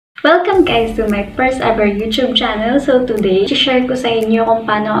Welcome guys to my first ever YouTube channel. So today, share ko sa inyo kung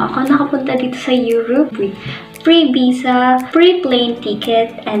paano ako nakapunta dito sa Europe with free visa, free plane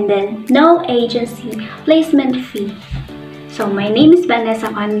ticket, and then no agency placement fee. So my name is Vanessa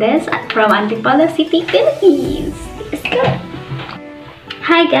Condes from Antipolo City, Philippines. Let's go!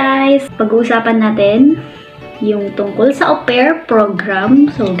 Hi guys! Pag-uusapan natin yung tungkol sa au pair program.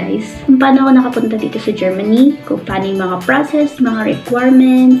 So guys, kung paano ako nakapunta dito sa Germany, kung paano yung mga process, mga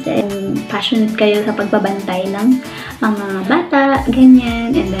requirements, and passionate kayo sa pagbabantay ng mga bata,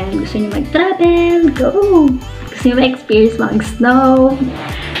 ganyan, and then gusto nyo mag-travel, go! Gusto nyo ma-experience mag-snow,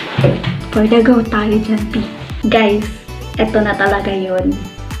 for the go tayo dyan, guys, eto na talaga yun.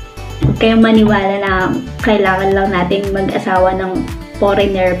 Huwag kayong maniwala na kailangan lang nating mag-asawa ng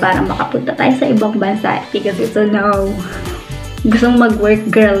foreigner para makapunta tayo sa ibang bansa. Because it's a no. Gustong mag-work,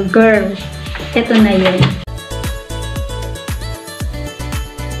 girl. Ito na yun.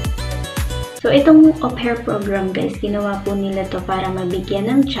 So, itong au pair program, guys, ginawa po nila to para mabigyan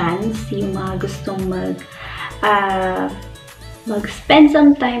ng chance yung mga gustong mag-spend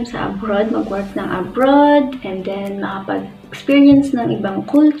some time sa abroad, mag-work ng abroad, and then makapag-experience ng ibang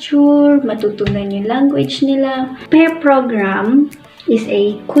culture, matutunan yung language nila. Pair program is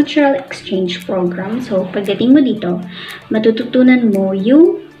a cultural exchange program. So, pagdating mo dito, matututunan mo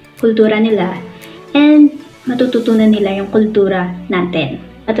yung kultura nila and matututunan nila yung kultura natin.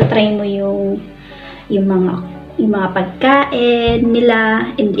 Matatry mo yung mga pagkain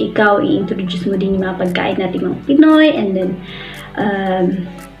nila, and ikaw i-introduce mo din yung mga pagkain natin mga Pinoy, and then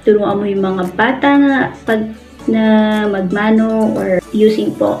turuan mo yung mga bata na magmano or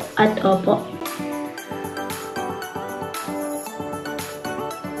using po at opo.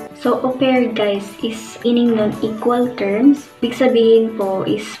 So, au pair, guys, is meaning nun equal terms. Big sabihin po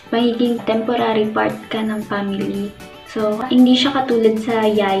is magiging temporary part ka ng family. So, hindi siya katulad sa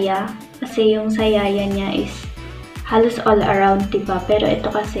yaya. Kasi yung sa yaya niya is halos all around, diba? Pero ito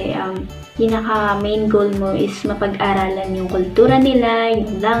kasi, pinaka-main goal mo is mapag-aralan yung kultura nila,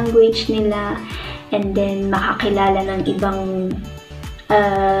 yung language nila, and then makakilala ng ibang,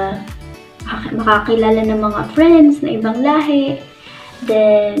 makakilala ng mga friends na ibang lahi.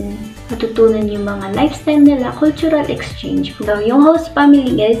 Then, matutunan yung mga lifestyle nila, cultural exchange. So, yung host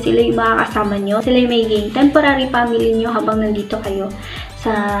family, guys, sila yung makakasama nyo. Sila yung magiging temporary family nyo habang nandito kayo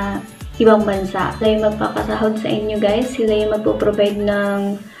sa ibang bansa. Sila yung magpapasahod sa inyo, guys. Sila yung magpo-provide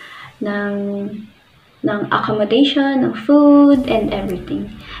ng accommodation, ng food, and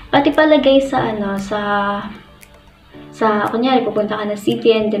everything. Pati pala, guys, kunyari, pupunta ka na city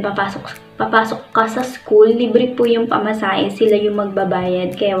and then papasok ka sa school, libre po yung pamasahe, sila yung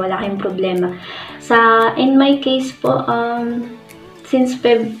magbabayad, kaya wala kayong problema. In my case po, since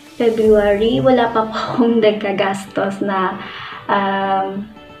February, wala pa po akong nagagastos na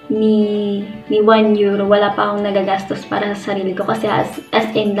ni 1 euro, wala pa akong nagagastos para sa sarili ko, kasi as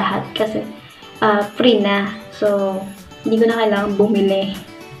in lahat, kasi free na, so hindi ko na kailangan bumili.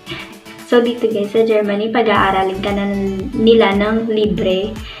 So, dito guys, sa Germany, pag-aaralin ka na nila ng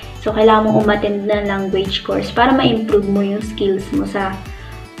libre. So, kailangan mong umattend na language course para ma-improve mo yung skills mo sa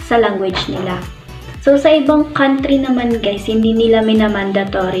language nila. So, sa ibang country naman guys, hindi nila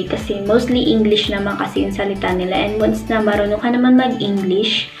minamandatory kasi mostly English naman kasi yung salita nila. And once na marunong ka naman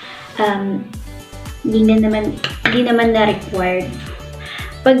mag-English, hindi naman na required.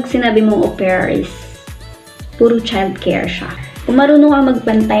 Pag sinabi mong au pair is puro childcare siya. Kung marunong ka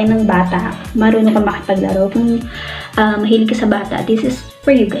magbantay ng bata, marunong ka makipaglaro, kung mahilig ka sa bata, this is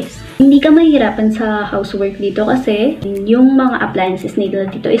for you guys. Hindi ka mahihirapan sa housework dito kasi yung mga appliances nila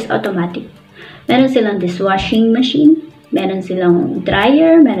dito is automatic. Meron silang dishwashing machine, meron silang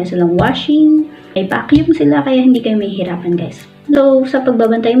dryer, meron silang washing, may vacuum sila, kaya hindi kayo mahihirapan guys. So, sa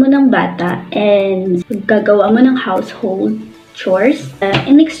pagbabantay mo ng bata and gagawa mo ng household chores,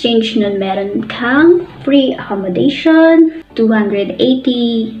 in exchange nun, meron kang free accommodation, 280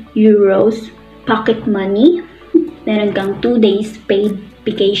 euros pocket money, meron kang 2 days paid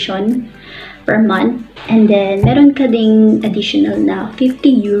vacation per month, and then meron ka ding additional na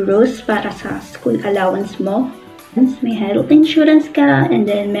 50 euros para sa school allowance mo. May health insurance ka, and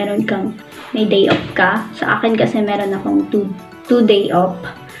then may day off ka. Sa akin kasi meron akong 2 day off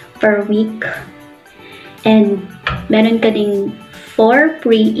per week, and meron ka ding 4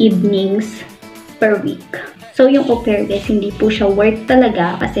 free evenings per week. So, yung au pair guys, hindi po siya work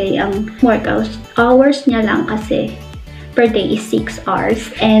talaga kasi ang work hours niya lang kasi per day is 6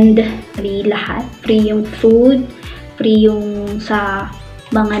 hours, and free lahat. Free yung food, free yung sa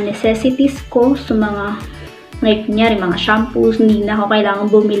mga necessities ko, sa mga, like, kunyari, mga shampoos, hindi na ako kailangan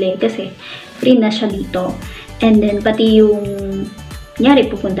bumili kasi free na siya dito. And then, pati yung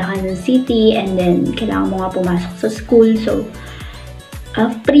kunyari pupunta ka ng city and then kailangan mo nga pumasok sa school. So,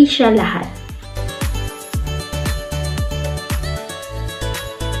 free siya lahat.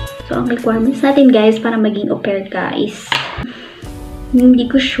 So, ang requirements natin guys para maging au pair ka is, hindi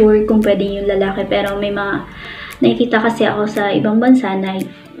ko sure kung pwede yung lalaki, pero may mga nakikita kasi ako sa ibang bansa na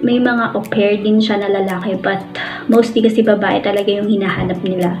may mga au pair din siya na lalaki, but mostly kasi babae talaga yung hinahanap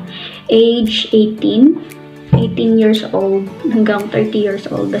nila. Age 18 years old hanggang 30 years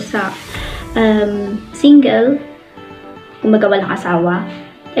old. Basta single, kumbaga walang asawa,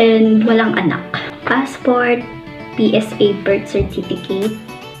 and walang anak. Passport, PSA birth certificate,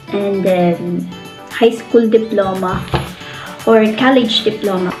 and then high school diploma or college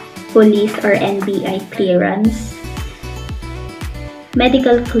diploma, police or NBI clearance,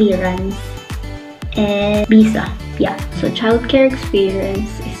 medical clearance, and visa. Yeah. So, childcare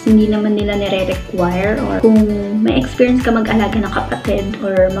experience is hindi naman nila nire-require, or kung may experience ka mag-alaga ng kapatid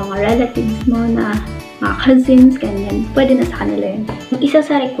or mga relatives mo na mga cousins, ganyan, pwede na sa kanila yun. Isa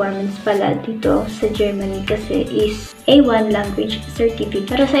sa requirements pala dito sa Germany kasi is A1 language certificate.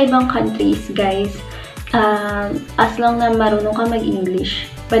 Pero sa ibang countries, guys, as long na marunong ka mag-English,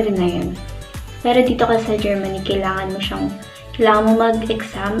 pwede na yun. Pero dito kasi sa Germany, kailangan mo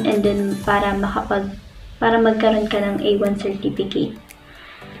mag-exam and then para magkaroon ka ng A1 certificate.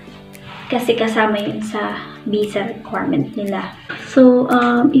 Kasi kasama yun sa visa requirement nila. So,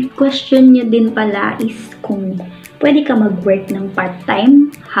 if question nyo din pala is kung pwede ka mag-work ng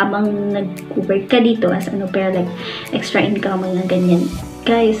part-time habang nag-work ka dito as an au pair, like extra income na ganyan.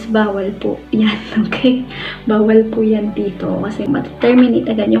 Guys, bawal po yan, okay? Bawal po yan dito kasi mat-terminate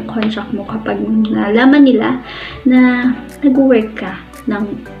agad yung contract mo kapag nalaman nila na nag-work ka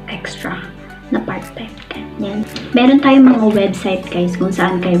ng extra na part-time. Ganyan. Meron tayong mga website guys kung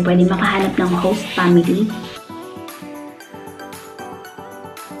saan kayo pwede makahanap ng host family.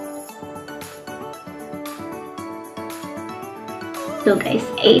 So guys,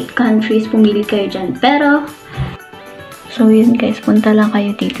 8 countries, pumili kayo dyan. Pero, so yun guys, punta lang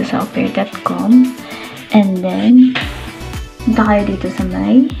kayo dito sa aupair.com and then, punta kayo dito sa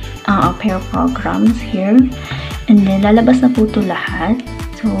may au pair programs here. And then, lalabas na po ito lahat.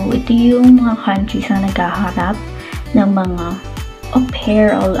 So, ito yung mga countries na naghaharap ng mga au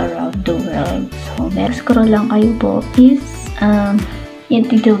pair all around the world. So, scroll lang kayo po is, yun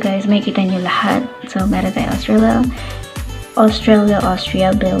dito guys, may kita nyo lahat. So, meron tayo Australia,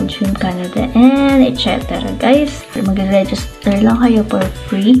 Austria, Belgium, Canada, and etc. Guys, mag-register lang kayo for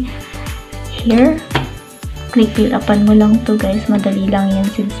free. Here, click fill upan mo lang to guys. Madali lang yan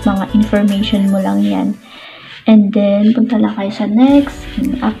since mga information mo lang yan. And then, punta lang kayo sa next.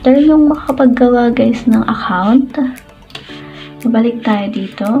 And after yung makapaggawa guys ng account, babalik tayo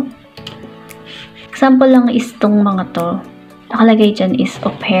dito. Example lang is tong mga to. Nakalagay dyan is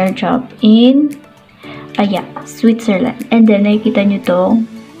au pair job in Switzerland. And then, nakikita nyo to.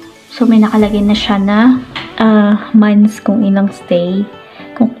 So, may nakalagay na siya na months kung ilang stay.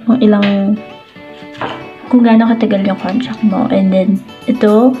 Kung gaano katagal yung contract mo. And then,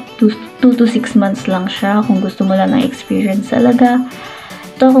 ito, 2 to 6 months lang siya. Kung gusto mo lang ng experience talaga.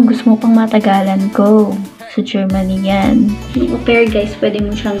 Ito, kung gusto mo pang matagalan, go. Sa Germany yan. Yung au pair, guys, pwede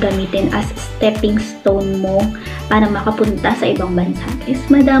mo siyang gamitin as stepping stone mo para makapunta sa ibang bansa. Guys,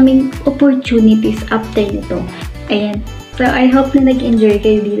 madaming opportunities after nito. Ayan. So, I hope na nag-enjoy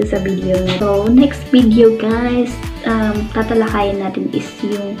kayo dito sa video nito. So, next video, guys, tatalakayin natin is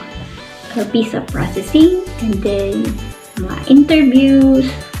yung visa processing, and then mga interviews,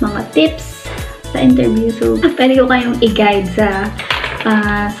 mga tips sa interview. So, pwede ko kayong i-guide sa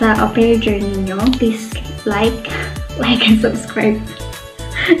au pair journey nyo. Please like and subscribe.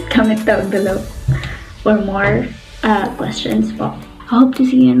 Comment down below for more questions po. I hope to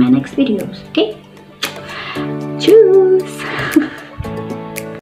see you in my next videos. Okay?